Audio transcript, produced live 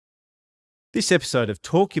This episode of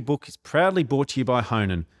Talk Your Book is proudly brought to you by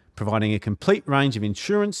Honan, providing a complete range of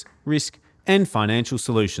insurance, risk and financial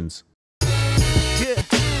solutions.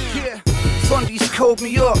 Fundies called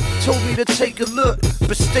me up, told me to take a look,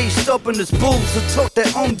 but stay stubborn as bulls and talk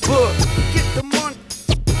their own book. Get the money,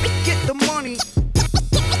 get the money,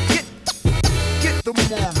 get the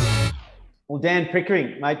money. Well, Dan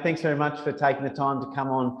Pickering, mate, thanks very much for taking the time to come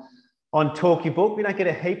on Talk Your Book. We don't get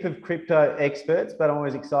a heap of crypto experts, but I'm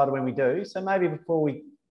always excited when we do. So maybe before we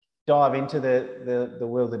dive into the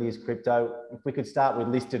world that is crypto, if we could start with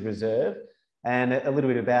listed reserve and a little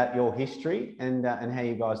bit about your history and how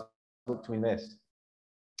you guys look to invest.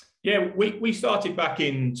 Yeah, we started back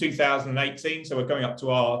in 2018, so we're going up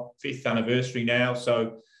to our 5th anniversary now.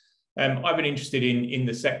 So I've been interested in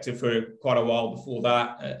the sector for quite a while before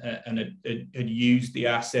that, and had used the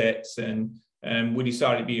assets, and we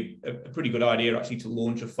decided it'd be a pretty good idea actually to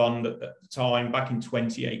launch a fund at the time. Back in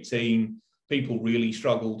 2018, people really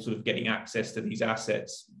struggled sort of getting access to these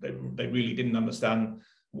assets. They really didn't understand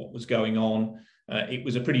what was going on. It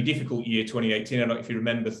was a pretty difficult year, 2018. I don't know if you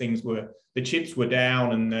remember, the chips were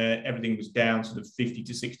down and everything was down sort of 50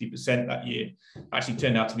 to 60% that year. Actually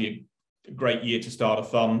turned out to be a great year to start a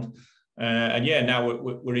fund. And yeah, now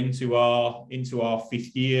we're into our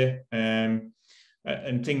 5th year,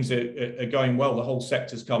 and things are going well. The whole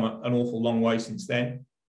sector's come an awful long way since then.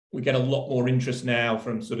 We get a lot more interest now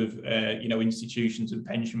from sort of institutions and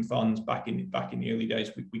pension funds. Back in the early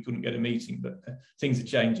days, we couldn't get a meeting, but things are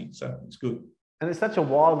changing, so it's good. And it's such a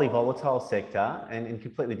wildly volatile sector and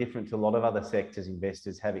completely different to a lot of other sectors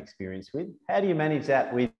investors have experience with. How do you manage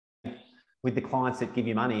that with the clients that give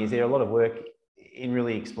you money? Is there a lot of work in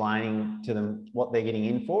really explaining to them what they're getting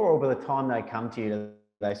in for, or by the time they come to you, do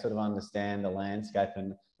they sort of understand the landscape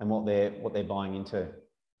and what they're buying into?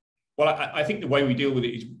 Well, I think the way we deal with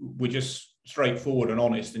it is we're just straightforward and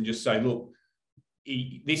honest and just say, look,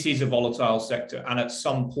 this is a volatile sector, and at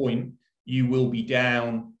some point you will be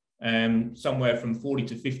down somewhere from 40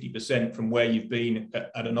 to 50% from where you've been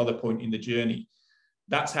at another point in the journey.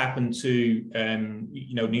 That's happened to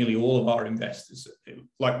nearly all of our investors.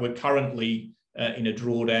 Like, we're currently in a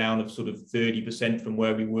drawdown of sort of 30% from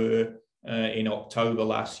where we were in October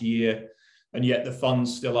last year, and yet the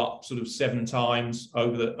fund's still up sort of 7 times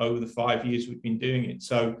over the 5 years we've been doing it.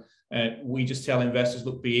 So we just tell investors,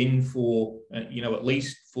 look, be in for at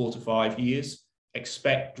least 4 to 5 years.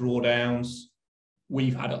 Expect drawdowns.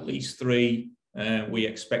 We've had at least 3. We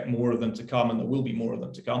expect more of them to come, and there will be more of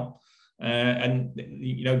them to come. And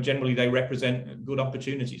generally they represent good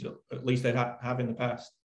opportunities, at least they have in the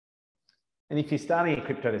past. And if you're starting a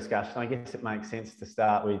crypto discussion, I guess it makes sense to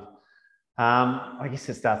start with.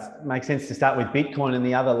 Makes sense to start with Bitcoin and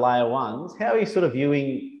the other layer ones. How are you sort of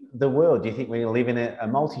viewing the world? Do you think we're going to live in a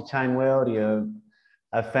multi-chain world? Are you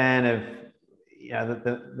a fan of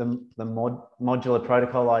the modular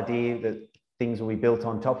protocol idea that things will be built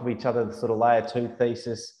on top of each other, the sort of layer 2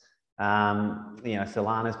 thesis?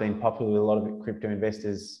 Solana's been popular with a lot of crypto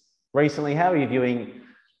investors recently. How are you viewing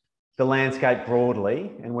the landscape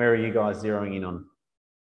broadly, and where are you guys zeroing in on?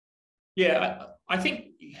 Yeah, I think,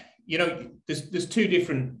 there's 2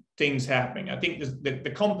 different things happening. I think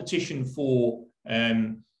the competition for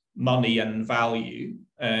money and value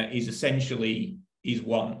is essentially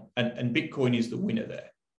one, and Bitcoin is the winner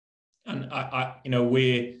there. And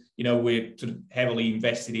we're sort of heavily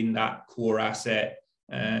invested in that core asset.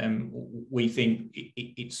 We think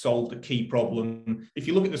it solved a key problem. If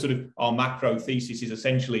you look at the sort of our macro thesis is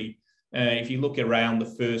essentially, if you look around the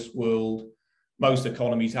first world, most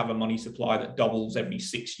economies have a money supply that doubles every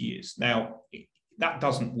 6 years. Now, that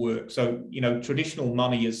doesn't work. So, traditional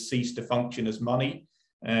money has ceased to function as money,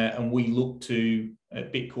 and we look to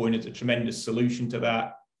Bitcoin as a tremendous solution to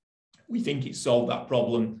that. We think it solved that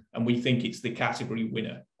problem, and we think it's the category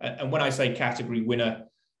winner. And when I say category winner,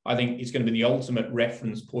 I think it's going to be the ultimate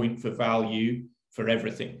reference point for value for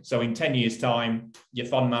everything. So in 10 years' time, your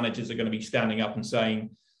fund managers are going to be standing up and saying,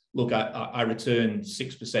 look, I returned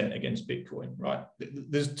 6% against Bitcoin, right?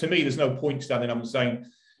 To me, there's no point standing up and saying,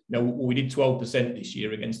 we did 12% this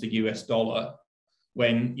year against the US dollar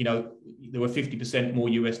when, there were 50% more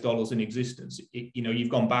US dollars in existence. You've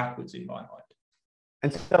gone backwards in my mind.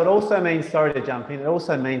 And so it also means, sorry to jump in, it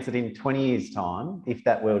also means that in 20 years' time, if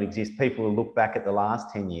that world exists, people will look back at the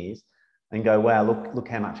last 10 years and go, wow, look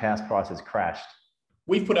how much house prices crashed.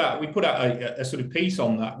 We put out a sort of piece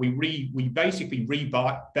on that. We basically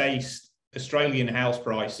rebased Australian house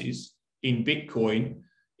prices in Bitcoin,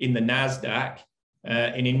 in the NASDAQ,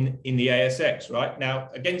 and in the ASX, right? Now,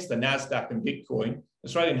 against the NASDAQ and Bitcoin,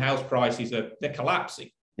 Australian house prices they're collapsing.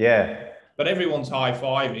 Yeah. but everyone's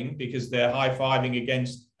high-fiving because they're high-fiving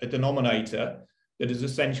against a denominator that is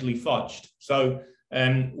essentially fudged. So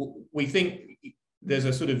we think there's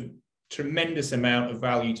a sort of tremendous amount of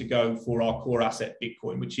value to go for our core asset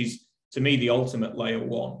Bitcoin, which is, to me, the ultimate layer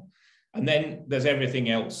one. And then there's everything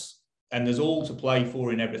else, and there's all to play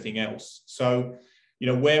for in everything else. So,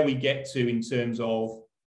 where we get to in terms of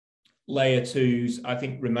layer twos, I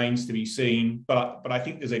think remains to be seen, but I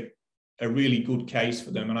think there's a really good case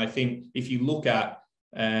for them. And I think if you look at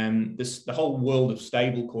the whole world of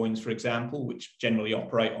stable coins, for example, which generally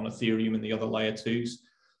operate on Ethereum and the other layer twos,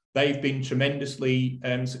 they've been tremendously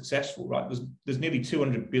successful, right? There's nearly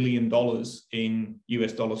 $200 billion in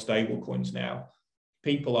US dollar stable coins now.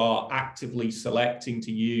 People are actively selecting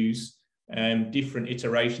to use different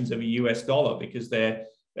iterations of a US dollar because they're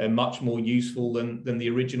much more useful than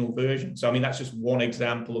the original version. So, I mean, that's just one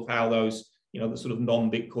example of how those, the sort of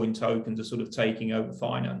non-Bitcoin tokens are sort of taking over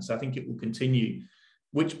finance. I think it will continue.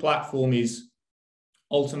 Which platform is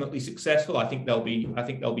ultimately successful? I think there'll be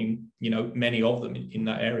many of them in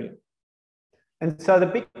that area. And so the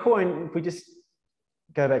Bitcoin, if we just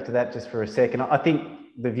go back to that just for a second, I think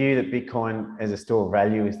the view that Bitcoin as a store of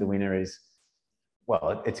value is the winner is,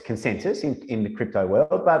 well, it's consensus in the crypto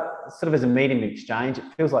world, but sort of as a medium of exchange, it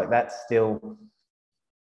feels like that's still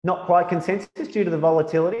not quite consensus due to the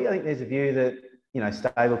volatility. I think there's a view that,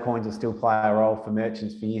 stable coins will still play a role for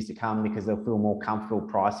merchants for years to come because they'll feel more comfortable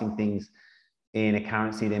pricing things in a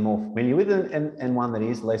currency they're more familiar with and one that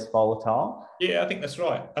is less volatile. Yeah, I think that's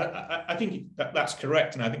right. I think that's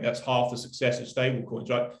correct. And I think that's half the success of stable coins,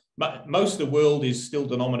 right? Most of the world is still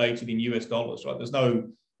denominated in US dollars, right? There's no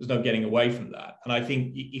getting away from that. And I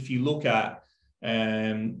think if you look at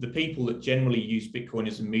the people that generally use Bitcoin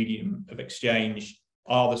as a medium of exchange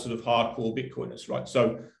are the sort of hardcore Bitcoiners, right?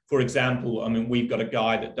 So, for example, I mean, we've got a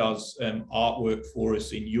guy that does artwork for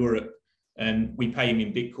us in Europe, and we pay him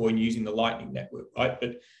in Bitcoin using the Lightning Network, right?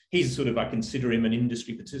 But he's sort of, I consider him an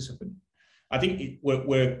industry participant. I think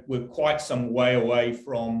we're quite some way away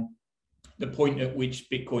from the point at which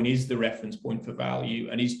Bitcoin is the reference point for value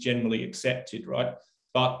and is generally accepted, right?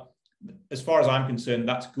 But as far as I'm concerned,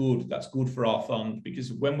 that's good. That's good for our fund,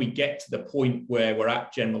 because when we get to the point where we're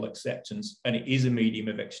at general acceptance and it is a medium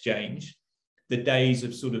of exchange, the days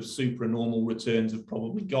of sort of supernormal returns have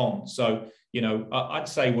probably gone. So, I'd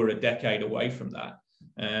say we're a decade away from that.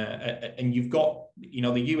 And you've got,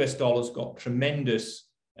 the US dollar's got tremendous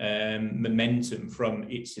momentum from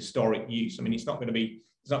its historic use. I mean, it's not going to be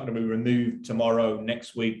removed tomorrow,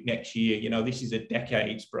 next week, next year. This is a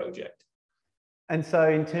decades project. And so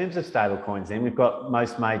in terms of stablecoins, then we've got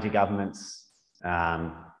most major governments,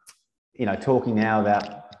 talking now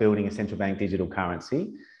about building a central bank digital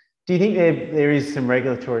currency. Do you think there is some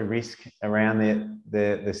regulatory risk around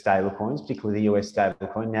the stablecoins, particularly the US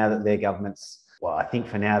stablecoin, now that their governments, well, I think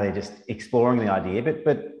for now they're just exploring the idea,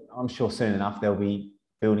 but I'm sure soon enough they'll be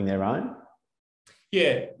building their own?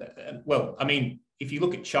 Yeah, well, I mean, if you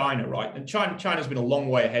look at China, right, and China's been a long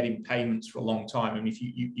way ahead in payments for a long time. I mean, if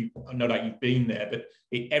you no doubt you've been there, but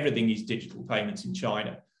everything is digital payments in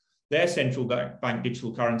China. Their central bank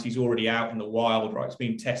digital currency is already out in the wild, right? It's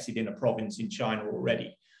being tested in a province in China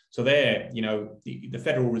already. So there, the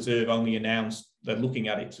Federal Reserve only announced they're looking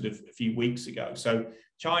at it sort of a few weeks ago. So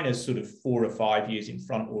China's sort of 4 or 5 years in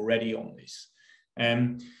front already on this.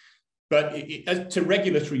 But as to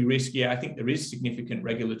regulatory risk, yeah, I think there is significant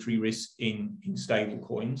regulatory risk in stable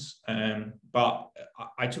coins. But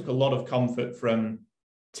I took a lot of comfort from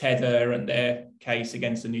Tether and their case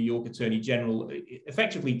against the New York Attorney General.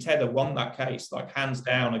 Effectively, Tether won that case, like hands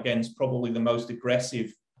down, against probably the most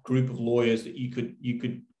aggressive group of lawyers that you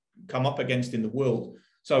could come up against in the world.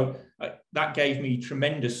 So that gave me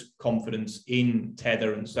tremendous confidence in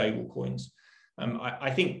Tether and stable coins.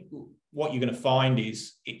 I think what you're going to find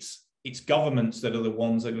is it's governments that are the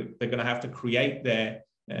ones that they're going to have to create their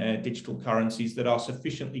digital currencies that are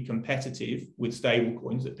sufficiently competitive with stable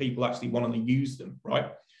coins that people actually want to use them,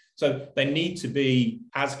 right? So they need to be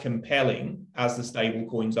as compelling as the stable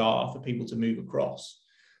coins are for people to move across.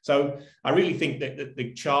 So I really think that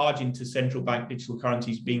the charge into central bank digital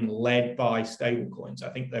currencies being led by stable coins. I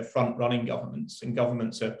think they're front-running governments, and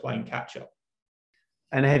governments are playing catch-up.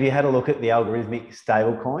 And have you had a look at the algorithmic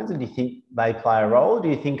stable coins, and do you think they play a role? Or do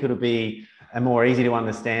you think it'll be a more easy to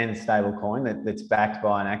understand stable coin that's backed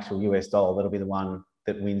by an actual US dollar that'll be the one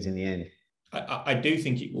that wins in the end? I do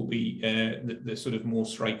think it will be the sort of more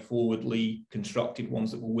straightforwardly constructed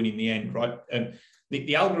ones that will win in the end, right?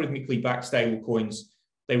 The algorithmically backed stable coins,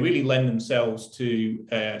 they really lend themselves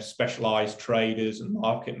to specialized traders and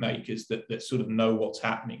market makers that sort of know what's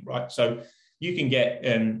happening, right? So you can get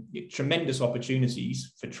tremendous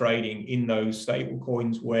opportunities for trading in those stable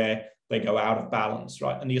coins where they go out of balance,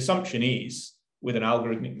 right? And the assumption is, with an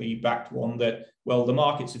algorithmically backed one, that, well, the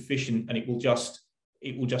market's efficient and it will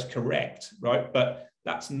just correct, right? But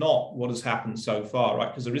that's not what has happened so far, right?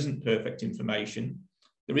 Because there isn't perfect information.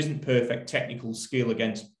 There isn't perfect technical skill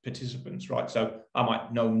against participants, right? So I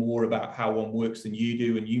might know more about how one works than you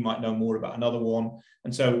do, and you might know more about another one.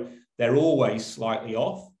 And so they're always slightly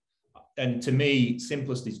off. And to me,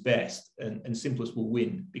 simplest is best, and simplest will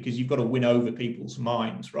win, because you've got to win over people's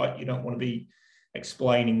minds, right? You don't want to be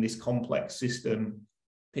explaining this complex system.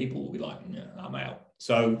 People will be like, no, I'm out.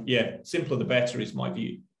 So yeah, simpler the better is my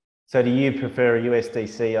view. So do you prefer a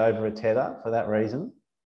USDC over a Tether for that reason?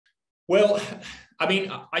 Well, I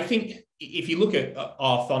mean, I think if you look at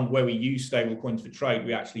our fund where we use stablecoins for trade,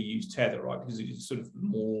 we actually use Tether, right? Because it is sort of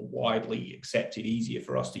more widely accepted, easier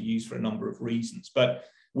for us to use for a number of reasons. But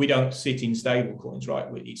we don't sit in stablecoins, right?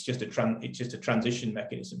 It's just a transition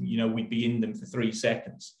mechanism. You know, we'd be in them for 3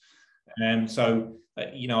 seconds. So,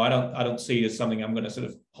 you know, I don't see it as something I'm going to sort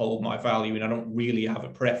of hold my value in. I don't really have a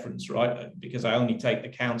preference, right? Because I only take the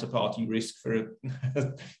counterparty risk for,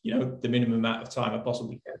 you know, the minimum amount of time I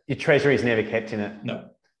possibly can. Your treasury is never kept in it?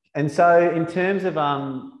 No. And so in terms of,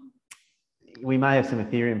 we may have some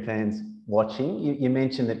Ethereum fans watching. You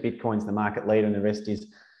mentioned that Bitcoin's the market leader and the rest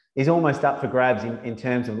is almost up for grabs in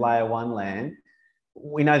terms of layer one land.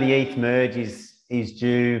 We know the ETH merge is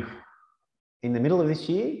due in the middle of this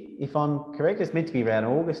year, if I'm correct. It's meant to be around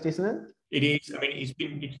August, isn't it? It is. I mean,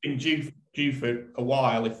 it's been due for a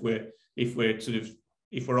while. If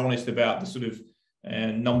we're honest about the sort of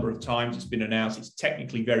number of times it's been announced, it's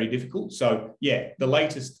technically very difficult. So yeah, the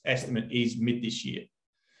latest estimate is mid this year.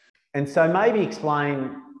 And so maybe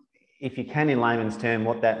explain, if you can, in layman's term,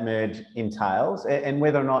 what that merge entails, and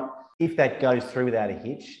whether or not, if that goes through without a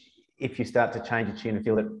hitch, if you start to change a tune and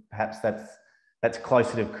feel that perhaps that's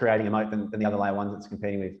closer to creating a moat than the other layer ones it's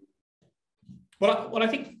competing with. Well, I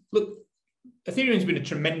think, look, Ethereum's been a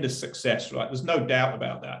tremendous success, right? There's no doubt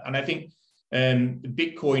about that. And I think the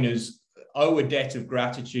Bitcoiners owe a debt of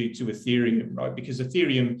gratitude to Ethereum, right? Because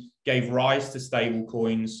Ethereum gave rise to stable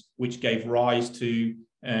coins, which gave rise to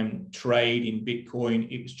trade in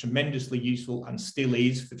Bitcoin. It was tremendously useful and still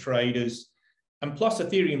is for traders. And plus,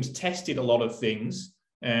 Ethereum's tested a lot of things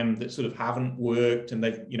that sort of haven't worked, and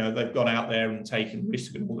they've gone out there and taken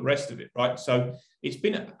risk and all the rest of it, right? So it's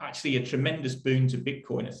been actually a tremendous boon to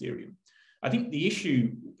Bitcoin Ethereum. I think the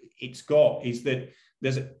issue it's got is that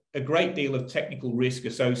there's a great deal of technical risk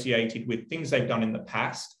associated with things they've done in the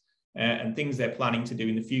past and things they're planning to do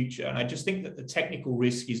in the future. And I just think that the technical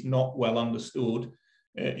risk is not well understood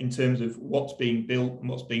in terms of what's being built and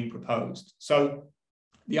what's being proposed. So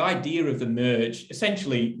the idea of the merge,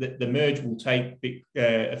 essentially, the merge will take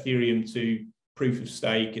Ethereum to proof of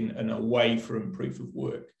stake and away from proof of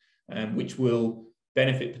work, which will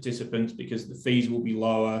benefit participants because the fees will be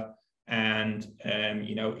lower, and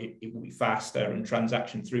it will be faster, and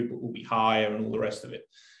transaction throughput will be higher, and all the rest of it,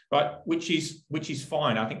 right? Which is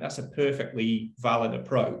fine. I think that's a perfectly valid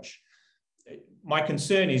approach. My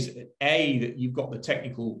concern is, A, that you've got the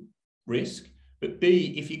technical risk, but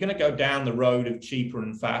B, if you're going to go down the road of cheaper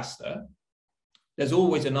and faster, there's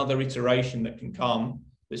always another iteration that can come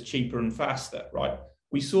that's cheaper and faster, right?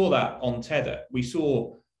 We saw that on Tether. We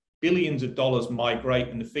saw billions of dollars migrate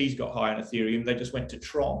and the fees got high on Ethereum. They just went to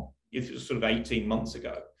Tron. It was sort of 18 months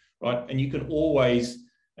ago, right? And you can always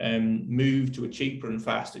move to a cheaper and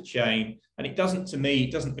faster chain. And it doesn't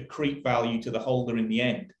accrete value to the holder in the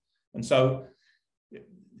end. And so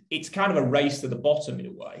it's kind of a race to the bottom in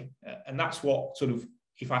a way. And that's what sort of,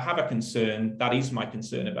 if I have a concern, that is my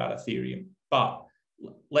concern about Ethereum. But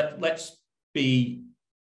let's be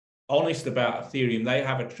honest about Ethereum. They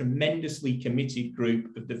have a tremendously committed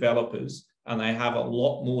group of developers, and they have a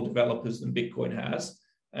lot more developers than Bitcoin has.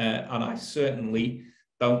 And I certainly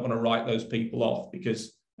don't want to write those people off,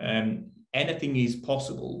 because anything is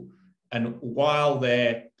possible. And while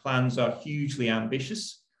their plans are hugely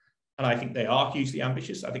ambitious, and I think they are hugely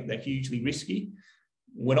ambitious, I think they're hugely risky,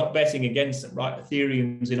 we're not betting against them, right?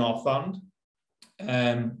 Ethereum's in our fund.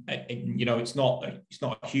 It's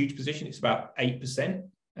not a huge position. It's about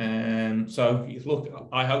 8%. So look,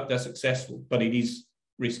 I hope they're successful, but it is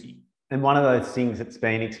risky. And one of those things that's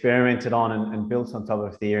been experimented on and built on top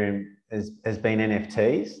of Ethereum has been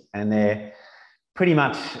NFTs, and they're pretty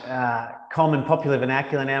much common popular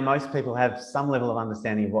vernacular now. Most people have some level of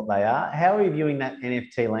understanding of what they are. How are you viewing that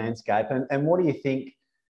NFT landscape? And what do you think,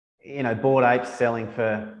 Bored Apes selling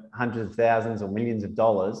for hundreds of thousands or millions of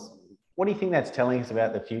dollars, what do you think that's telling us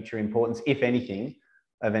about the future importance, if anything,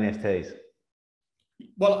 of NFTs?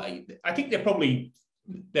 Well, I think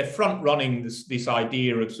they're front running this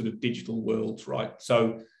idea of sort of digital worlds, right?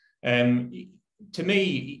 So to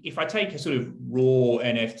me, if I take a sort of raw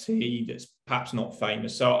NFT that's perhaps not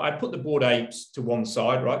famous, so I put the Bored Apes to one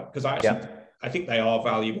side, right? Because I think they are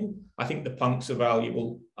valuable. I think the punks are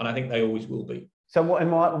valuable, and I think they always will be. So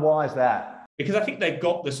why is that? Because I think they've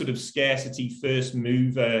got the sort of scarcity first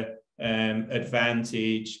mover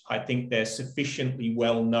advantage. I think they're sufficiently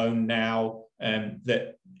well known now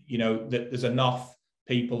that that there's enough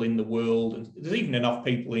people in the world, and there's even enough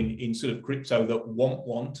people in sort of crypto that want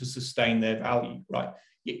one to sustain their value, right?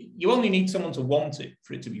 You only need someone to want it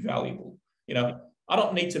for it to be valuable. I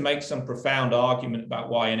don't need to make some profound argument about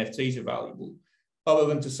why NFTs are valuable, other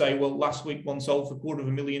than to say, well, last week one sold for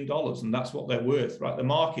 $250,000, and that's what they're worth, right? The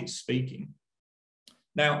market's speaking.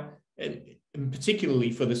 Now, and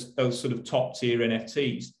particularly for those sort of top tier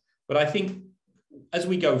NFTs. But I think as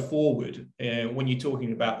we go forward, when you're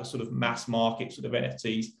talking about the sort of mass market sort of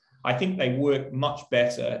NFTs, I think they work much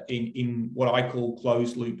better in what I call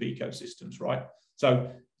closed loop ecosystems, right?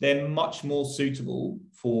 So they're much more suitable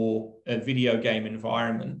for video game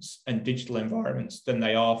environments and digital environments than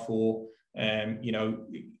they are for,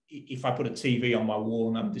 if I put a TV on my wall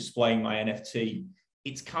and I'm displaying my NFT,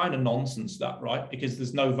 it's kind of nonsense that, right? Because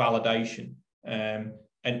there's no validation. And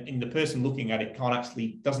the person looking at it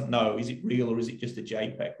doesn't know, is it real or is it just a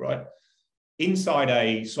JPEG, right? Inside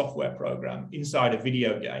a software program, inside a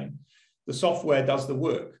video game, the software does the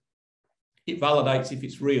work. It validates if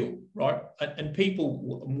it's real, right? And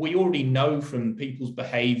people, we already know from people's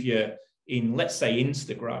behavior in, let's say,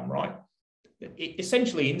 Instagram, right?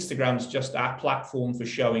 Essentially, Instagram's just our platform for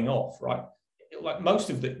showing off, right? Like most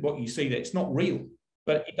of what you see there, it's not real,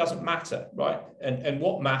 but it doesn't matter, right? And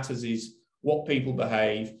what matters is what people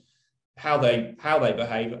behave, how they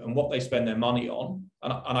behave, and what they spend their money on.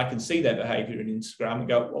 And I can see their behavior in Instagram and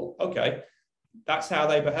go, well, okay, that's how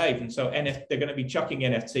they behave. And so they're going to be chucking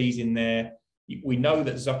NFTs in there. We know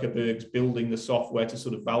that Zuckerberg's building the software to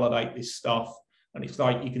sort of validate this stuff. And it's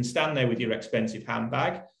like you can stand there with your expensive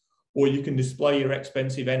handbag, or you can display your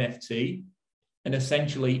expensive NFT. And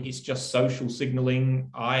essentially, it's just social signaling,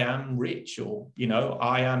 I am rich, or,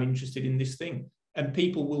 I am interested in this thing. And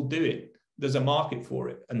people will do it. There's a market for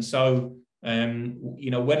it. And so,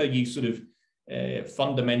 whether you sort of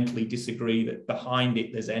fundamentally disagree that behind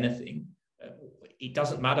it there's anything, it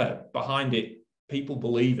doesn't matter. Behind it, people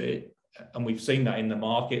believe it. And we've seen that in the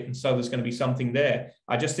market. And so there's going to be something there.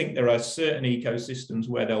 I just think there are certain ecosystems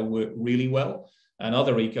where they'll work really well and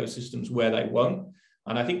other ecosystems where they won't.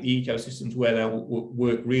 And I think the ecosystems where they'll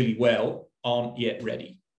work really well aren't yet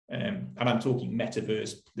ready. And I'm talking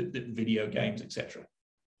metaverse, the video games, etc.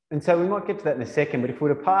 And so we might get to that in a second, but if we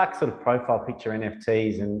were to park sort of profile picture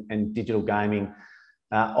NFTs and digital gaming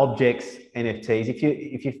objects NFTs,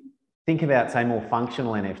 if you think about, say, more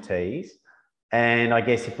functional NFTs, and I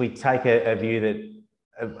guess if we take a view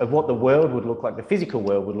of what the world would look like, the physical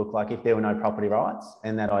world would look like if there were no property rights,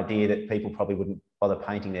 and that idea that people probably wouldn't bother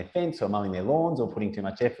painting their fence or mowing their lawns or putting too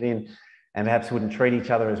much effort in, and perhaps wouldn't treat each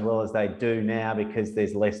other as well as they do now because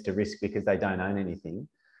there's less to risk because they don't own anything.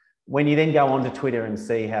 When you then go onto Twitter and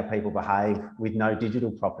see how people behave with no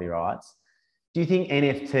digital property rights, do you think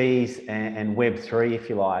NFTs and Web3, if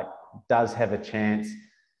you like, does have a chance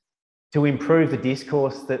to improve the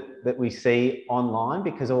discourse that we see online?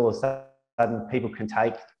 Because all of a sudden people can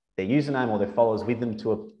take their username or their followers with them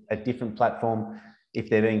to a different platform if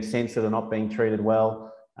they're being censored or not being treated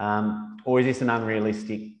well? Or is this an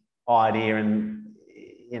unrealistic idea, and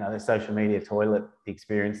the social media toilet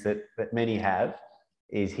experience that many have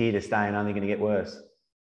is here to stay and only going to get worse?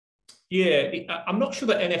 Yeah, I'm not sure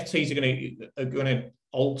that NFTs are going to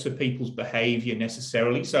alter people's behavior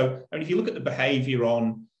necessarily. So, if you look at the behavior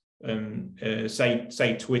on,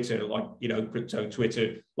 say Twitter, like, crypto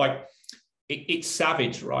Twitter, like it's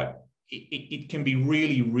savage, right? It can be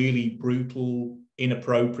really, really brutal,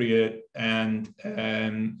 inappropriate, and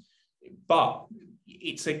but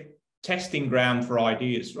it's a testing ground for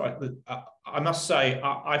ideas, right? I must say,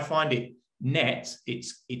 I find it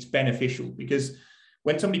it's beneficial, because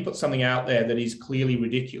when somebody puts something out there that is clearly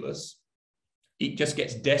ridiculous, it just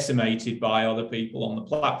gets decimated by other people on the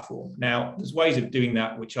platform. Now, there's ways of doing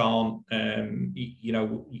that which aren't, you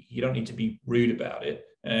don't need to be rude about it.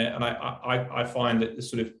 And I find that the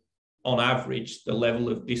sort of, on average, the level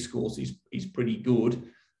of discourse is pretty good.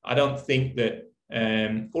 I don't think that,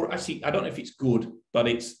 or actually, I don't know if it's good, but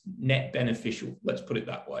it's net beneficial. Let's put it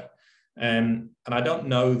that way. And I don't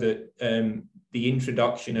know that the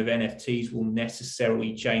introduction of NFTs will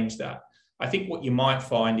necessarily change that. I think what you might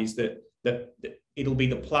find is that it'll be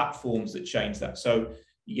the platforms that change that. So,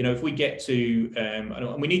 if we get to,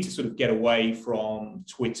 and we need to sort of get away from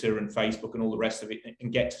Twitter and Facebook and all the rest of it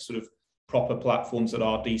and get to sort of proper platforms that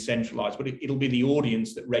are decentralized, but it'll be the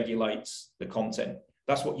audience that regulates the content.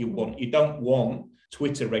 That's what you want. You don't want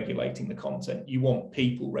Twitter regulating the content. You want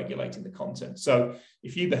people regulating the content. So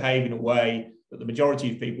if you behave in a way that the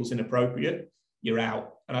majority of people is inappropriate, you're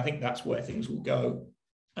out. And I think that's where things will go,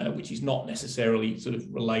 which is not necessarily sort of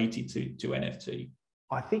related to NFT.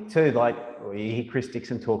 I think too, like you hear Chris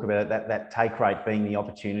Dixon talk about it, that take rate being the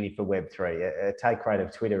opportunity for Web3. A take rate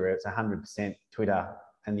of Twitter, it's 100% Twitter,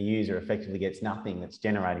 and the user effectively gets nothing. That's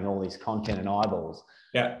generating all this content and eyeballs.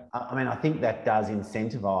 Yeah. I mean, I think that does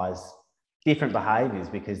incentivize different behaviours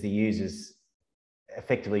because the user's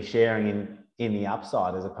effectively sharing in the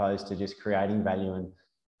upside as opposed to just creating value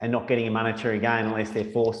and not getting a monetary gain unless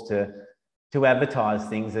they're forced to advertise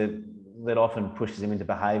things that often pushes them into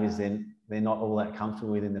behaviours then they're not all that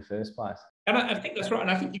comfortable with in the first place. And I think that's right. And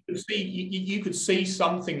I think you could see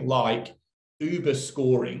something like Uber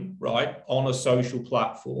scoring, right, on a social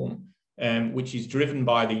platform, which is driven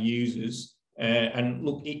by the users. And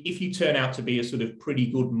look, if you turn out to be a sort of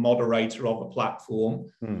pretty good moderator of a platform,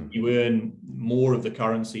 you earn more of the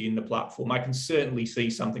currency in the platform. I can certainly see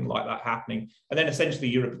something like that happening. And then essentially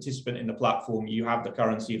you're a participant in the platform, you have the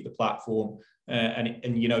currency of the platform,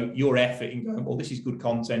 and your effort in going, well, this is good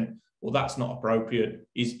content, well, that's not appropriate,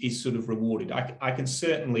 is sort of rewarded. I can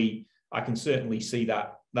certainly see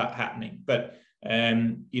that happening. But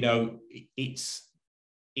it's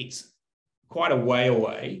quite a way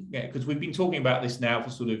away, because we've been talking about this now for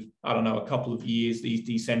sort of, I don't know, a couple of years, these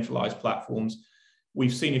decentralized platforms.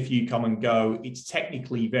 We've seen a few come and go. It's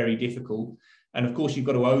technically very difficult. And of course, you've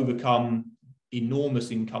got to overcome enormous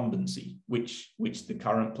incumbency, which the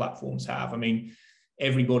current platforms have. I mean,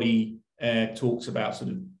 everybody talks about sort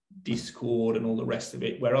of Discord and all the rest of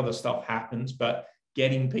it, where other stuff happens, but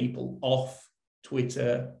getting people off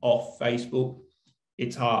Twitter, off Facebook,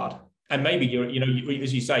 it's hard. And maybe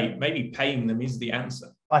as you say, maybe paying them is the answer.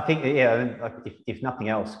 I think, like if nothing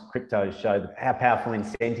else, crypto showed how powerful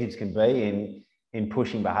incentives can be in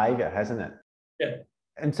pushing behaviour, hasn't it? Yeah.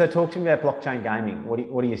 And so, talk to me about blockchain gaming.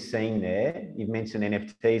 What are you seeing there? You've mentioned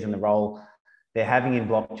NFTs and the role they're having in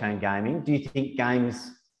blockchain gaming. Do you think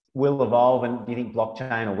games will evolve, and do you think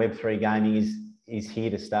blockchain or Web3 gaming is here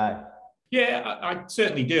to stay? Yeah, I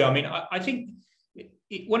certainly do. I mean, I think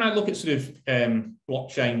when I look at sort of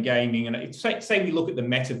blockchain gaming, and say we look at the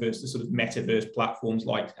metaverse, the sort of metaverse platforms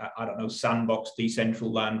like, I don't know, Sandbox,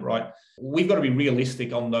 Decentraland, right? We've got to be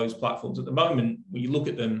realistic on those platforms. At the moment, when you look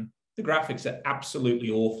at them, the graphics are absolutely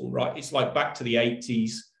awful, right? It's like back to the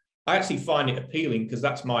 80s. I actually find it appealing because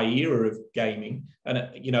that's my era of gaming. And,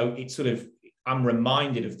 it's sort of, I'm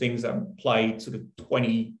reminded of things that I played sort of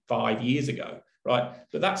 25 years ago, right?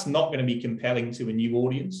 But that's not going to be compelling to a new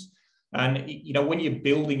audience. And, when you're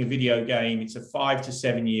building a video game, it's a 5 to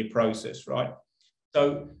 7 year process, right?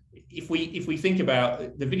 So if we think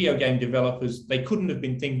about the video game developers, they couldn't have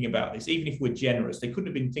been thinking about this, even if we're generous, they couldn't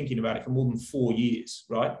have been thinking about it for more than 4 years,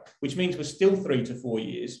 right? Which means we're still 3 to 4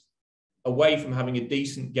 years away from having a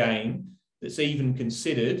decent game that's even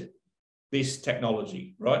this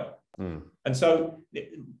technology, right? And so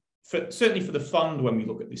certainly for the fund, when we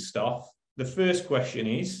look at this stuff, the first question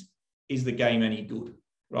is the game any good,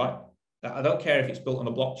 right? I don't care if it's built on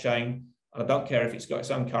a blockchain, and I don't care if it's got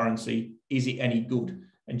its own currency. Is it any good?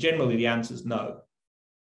 And generally the answer is no,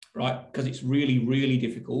 right? Because it's really, really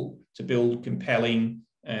difficult to build compelling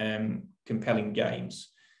games.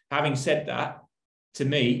 Having said that, to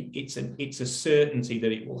me, it's a certainty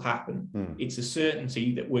that it will happen. It's a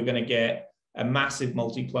certainty that we're going to get a massive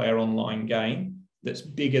multiplayer online game that's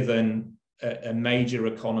bigger than a major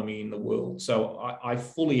economy in the world. So I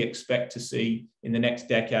fully expect to see in the next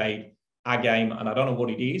decade a game, and I don't know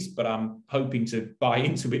what it is, but I'm hoping to buy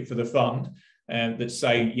into it for the fund, that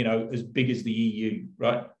say, as big as the EU,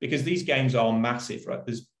 right? Because these games are massive, right?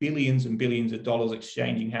 There's billions and billions of dollars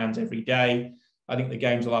exchanging hands every day. I think the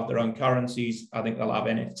games will have their own currencies. I think they'll have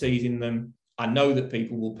NFTs in them. I know that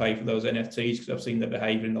people will pay for those NFTs because I've seen their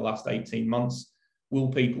behavior in the last 18 months. Will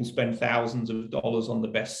people spend thousands of dollars on the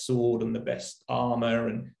best sword and the best armor?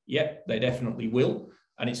 And yeah, they definitely will.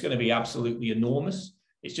 And it's going to be absolutely enormous.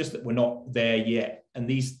 It's just that we're not there yet. And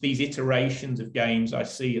these iterations of games I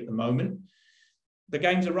see at the moment, the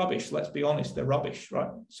games are rubbish. Let's be honest, they're rubbish,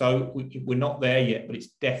 right? So we're not there yet, but it's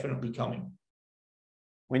definitely coming.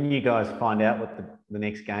 When you guys find out what the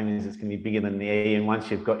next game is, it's going to be bigger than the E. And once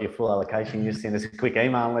you've got your full allocation, you just send us a quick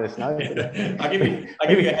email and let us know. I'll give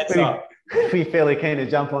you a heads up. We're fairly keen to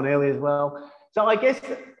jump on early as well. So I guess,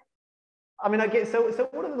 so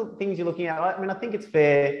what are the things you're looking at? I mean, I think it's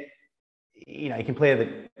fair. you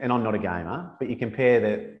compare and I'm not a gamer, but you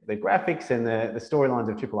compare the graphics and the storylines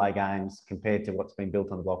of AAA games compared to what's been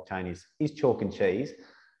built on the blockchain is chalk and cheese.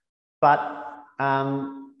 But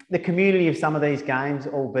the community of some of these games,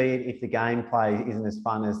 albeit if the gameplay isn't as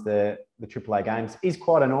fun as the AAA games, is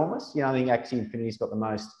quite enormous. I think actually Infinity's got the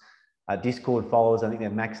most Discord followers. I think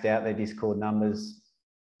they've maxed out their Discord numbers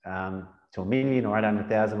to 1 million or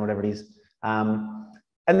 800,000, whatever it is.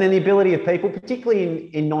 And then the ability of people,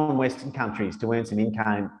 particularly in non-Western countries, to earn some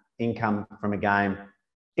income from a game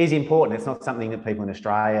is important. It's not something that people in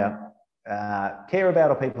Australia care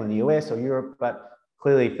about, or people in the US or Europe, but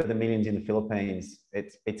clearly for the millions in the Philippines,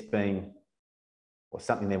 it's been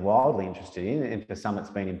something they're wildly interested in, and for some it's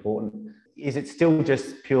been important. Is it still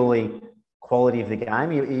just purely quality of the game?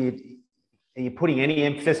 Are you putting any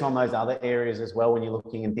emphasis on those other areas as well when you're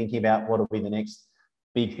looking and thinking about what will be the next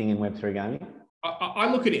big thing in Web3 gaming?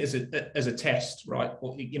 I look at it as a test, right?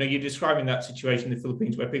 Well, you're describing that situation in the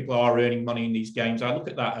Philippines where people are earning money in these games. I look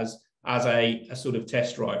at that as a sort of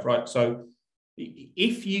test drive, right? So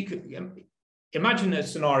if you could imagine a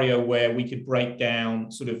scenario where we could break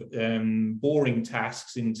down sort of boring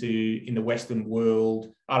tasks in the Western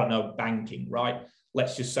world, I don't know, banking, right?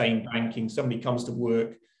 Let's just say in banking, somebody comes to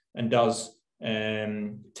work and does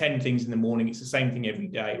 10 things in the morning. It's the same thing every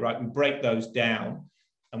day, right? We break those down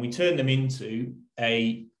and we turn them into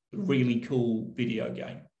a really cool video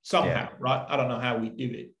game somehow, right? I don't know how we do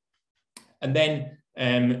it. And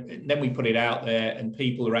then we put it out there, and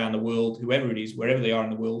people around the world, whoever it is, wherever they are in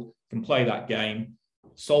the world, can play that game,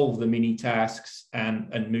 solve the mini tasks,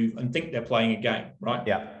 and move and think they're playing a game, right?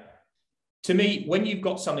 Yeah. To me, when you've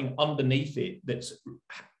got something underneath it that's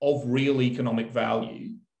of real economic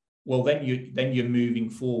value, well, then you're moving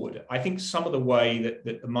forward. I think some of the way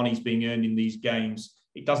that the money's being earned in these games,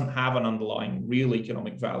 it doesn't have an underlying real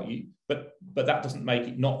economic value, but that doesn't make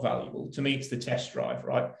it not valuable. To me, it's the test drive,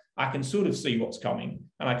 right? I can sort of see what's coming,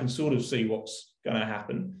 and I can sort of see what's going to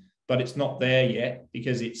happen, but it's not there yet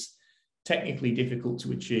because it's technically difficult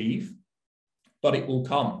to achieve, but it will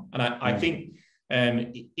come. And I think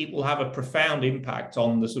it will have a profound impact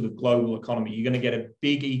on the sort of global economy. You're going to get a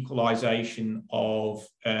big equalization of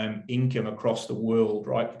income across the world,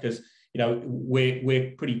 right? Because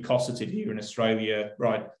we're pretty cosseted here in Australia,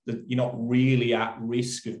 right? That you're not really at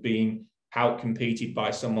risk of being out-competed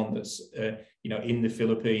by someone that's in the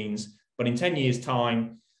Philippines, but in 10 years'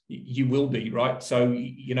 time, you will be, right? So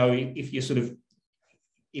if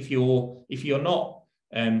you're not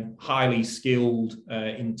highly skilled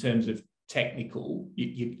in terms of technical,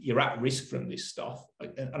 you're at risk from this stuff.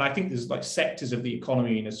 And I think there's like sectors of the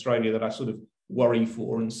economy in Australia that I sort of worry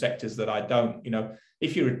for, and sectors that I don't.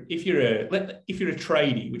 If you're a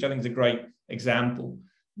tradie, which I think is a great example,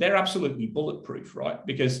 they're absolutely bulletproof, right?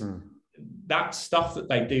 Because that stuff that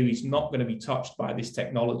they do is not going to be touched by this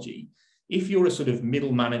technology. If you're a sort of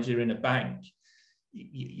middle manager in a bank,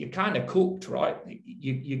 you're kind of cooked, right?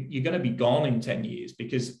 You're going to be gone in 10 years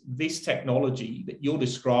because this technology that you're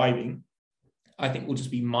describing, I think, will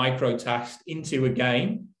just be micro-tasked into a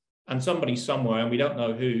game, and somebody somewhere, and we don't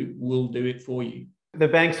know who, will do it for you. The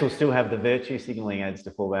banks will still have the virtue signalling ads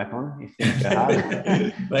to fall back on if things go hard.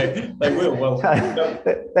 they will. Well,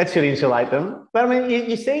 that should insulate them. But I mean,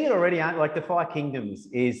 you're seeing it already, aren't you? Like the Five Kingdoms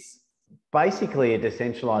is basically a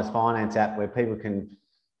decentralized finance app where people can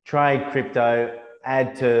trade crypto,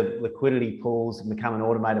 add to liquidity pools, and become an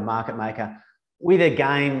automated market maker with a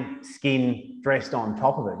game skin dressed on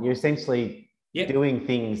top of it. You're essentially doing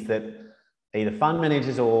things that either fund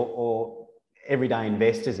managers or everyday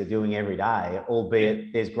investors are doing every day,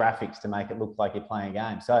 albeit there's graphics to make it look like you're playing a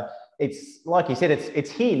game. So it's like you said,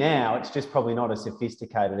 it's here now. It's just probably not as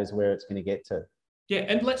sophisticated as where it's going to get to. Yeah,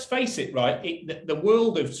 and let's face it, right? The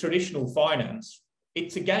world of traditional finance,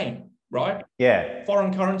 it's a game, right? Yeah.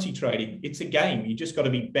 Foreign currency trading, it's a game. You just got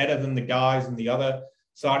to be better than the guys on the other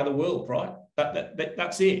side of the world, right?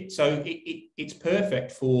 That's it. So it's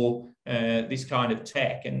perfect for this kind of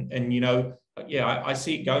tech, and I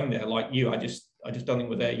see it going there. Like you, I just don't think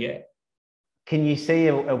we're there yet. Can you see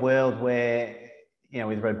a world where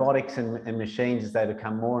with robotics and machines, as they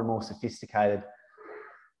become more and more sophisticated,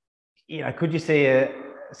 could you see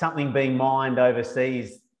something being mined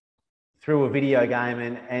overseas through a video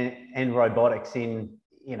game and robotics in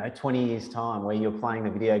 20 years' time, where you're playing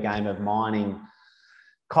the video game of mining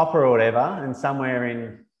copper or whatever, and somewhere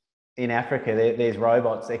in Africa there's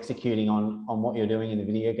robots executing on what you're doing in the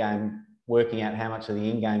video game, working out how much of the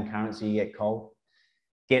in-game currency you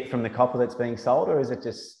get from the copper that's being sold? Or is it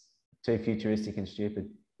just too futuristic and stupid?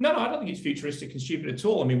 No, I don't think it's futuristic and stupid at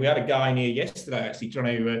all. I mean, we had a guy in here yesterday actually trying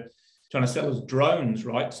to sell us drones,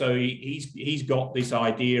 right? So he's got this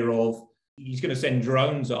idea of he's going to send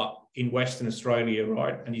drones up in Western Australia,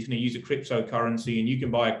 right? And he's going to use a cryptocurrency, and you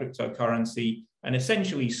can buy a cryptocurrency and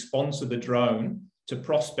essentially sponsor the drone to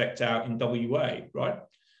prospect out in WA, right?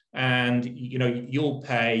 And, you know, you'll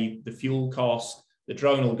pay the fuel cost, the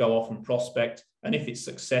drone will go off and prospect. And if it's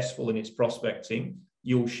successful in its prospecting,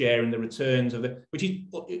 you'll share in the returns of it, which is,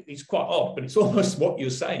 it's quite odd, but it's almost what you're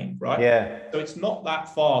saying, right? Yeah. So it's not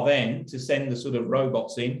that far then to send the sort of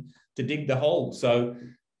robots in to dig the hole. So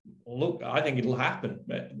look, I think it'll happen.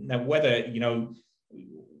 But now whether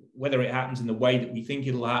it happens in the way that we think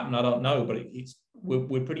it'll happen, I don't know, but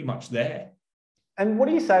we're pretty much there. And what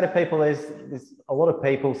do you say to people? There's a lot of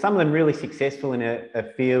people, some of them really successful in a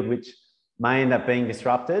field which may end up being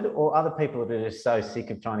disrupted, or other people that are just so sick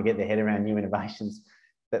of trying to get their head around new innovations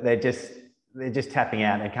that they're just tapping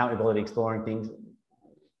out and can't be bothered exploring things.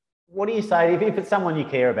 What do you say if it's someone you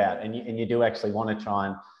care about and you do actually want to try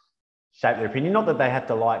and shape their opinion? Not that they have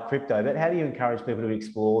to like crypto, but how do you encourage people to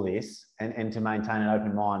explore this and to maintain an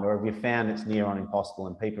open mind? Or have you found it's near on impossible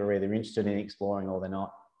and people are either interested in exploring or they're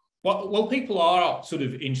not? Well, people are sort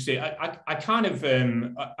of interested. I kind of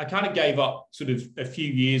gave up sort of a few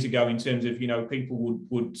years ago in terms of, you know, people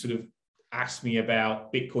would sort of ask me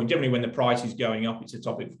about Bitcoin. Generally, when the price is going up, it's a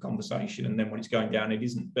topic for conversation, and then when it's going down, it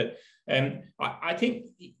isn't. But I think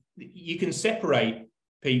you can separate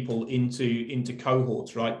people into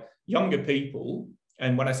cohorts, right? Younger people,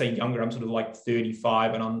 and when I say younger, I'm sort of like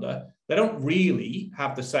 35 and under. They don't really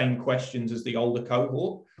have the same questions as the older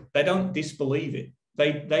cohort. They don't disbelieve it.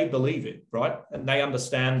 They believe it, right? And they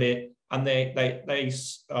understand it, and they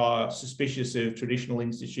are suspicious of traditional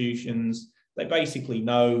institutions. They basically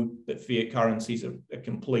know that fiat currencies are a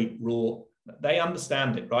complete raw. They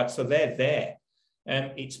understand it, right? So they're there.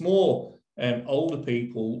 And it's more older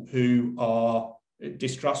people who are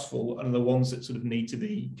distrustful and are the ones that sort of need to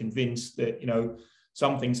be convinced that, you know,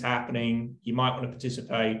 something's happening, you might want to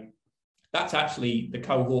participate. That's actually the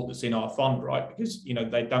cohort that's in our fund, right? Because, you know,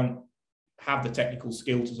 they don't have the technical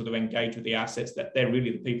skill to sort of engage with the assets, that they're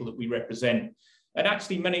really the people that we represent. And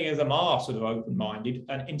actually many of them are sort of open-minded.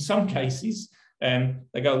 And in some cases,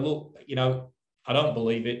 they go, look, you know, I don't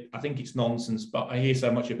believe it. I think it's nonsense, but I hear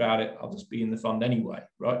so much about it, I'll just be in the fund anyway,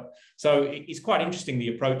 right? So it's quite interesting,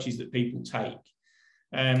 the approaches that people take.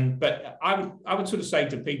 But I would sort of say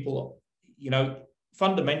to people, you know,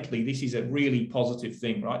 fundamentally, this is a really positive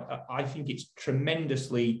thing, right? I think it's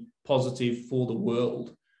tremendously positive for the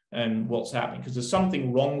world and what's happening, because there's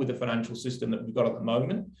something wrong with the financial system that we've got at the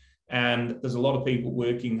moment. And there's a lot of people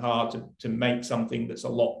working hard to make something that's a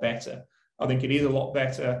lot better. I think it is a lot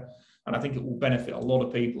better, and I think it will benefit a lot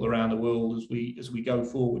of people around the world as we go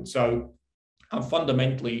forward. So I'm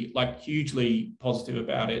fundamentally hugely positive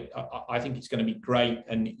about it. I think it's going to be great,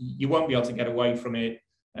 and you won't be able to get away from it.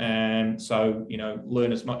 And so, you know,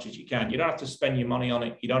 learn as much as you can. You don't have to spend your money on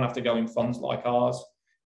it. You don't have to go in funds like ours,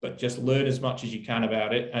 but just learn as much as you can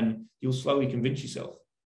about it, and you'll slowly convince yourself.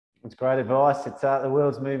 It's great advice. It's the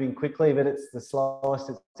world's moving quickly, but it's the slowest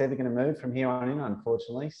it's ever going to move from here on in,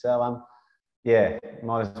 unfortunately. So, yeah,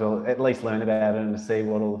 might as well at least learn about it and see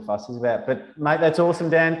what all the fuss is about. But, mate, that's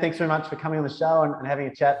awesome, Dan. Thanks very much for coming on the show and having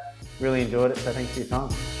a chat. Really enjoyed it, so thanks for your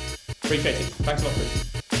time. Appreciate it. Thanks a lot, Chris.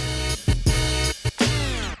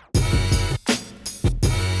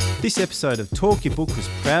 This episode of Talk Your Book was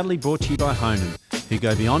proudly brought to you by Honan, who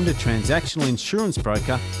go beyond a transactional insurance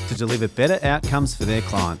broker to deliver better outcomes for their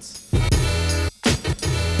clients.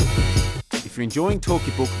 If you're enjoying Talk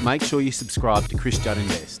Your Book, make sure you subscribe to Chris Judd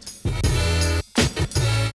Invest.